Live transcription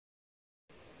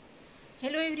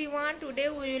Hello everyone, today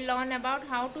we will learn about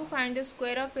how to find the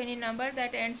square of any number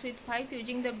that ends with 5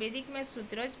 using the Vedic Math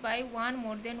Sutras by 1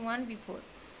 more than 1 before.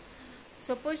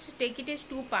 Suppose take it as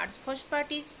two parts. First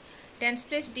part is tens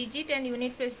place digit and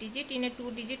unit place digit in a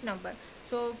 2-digit number.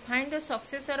 So find the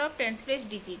successor of tens place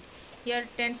digit. Here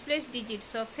tens place digit,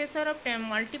 successor of 10,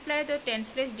 multiply the tens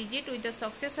place digit with the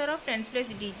successor of tens place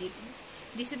digit.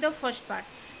 This is the first part.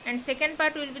 And second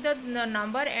part will be the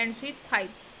number ends with 5.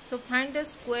 So find the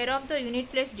square of the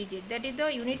unit place digit. That is,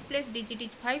 the unit place digit is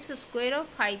 5. So square of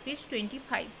 5 is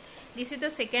 25. This is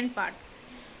the second part.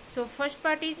 So first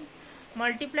part is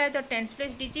multiply the tens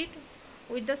place digit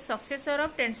with the successor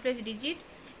of tens place digit,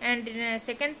 and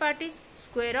second part is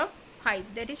square of 5,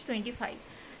 that is 25.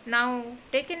 Now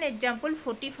take an example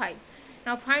 45.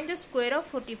 Now find the square of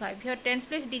 45. Here tens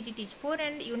place digit is 4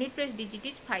 and unit place digit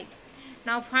is 5.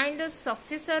 Now find the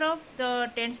successor of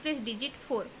the tens place digit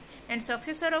 4. And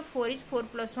successor of 4 is 4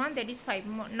 plus 1, that is 5.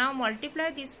 Now multiply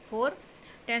this 4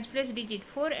 tens place digit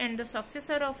 4 and the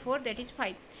successor of 4, that is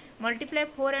 5. Multiply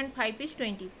 4 and 5 is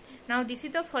 20. Now this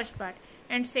is the first part.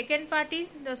 And second part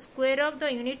is the square of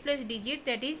the unit place digit,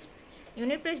 that is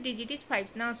unit place digit is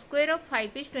 5. Now square of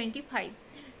 5 is 25.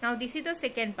 Now this is the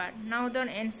second part. Now the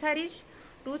answer is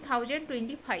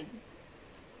 2025.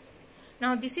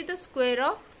 Now this is the square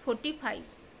of 45.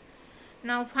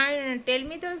 Now tell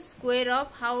me the square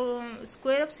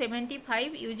of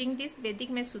 75 using this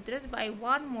Vedic Math Sutras by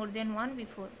 1 more than 1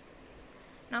 before.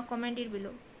 Now comment it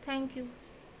below. Thank you.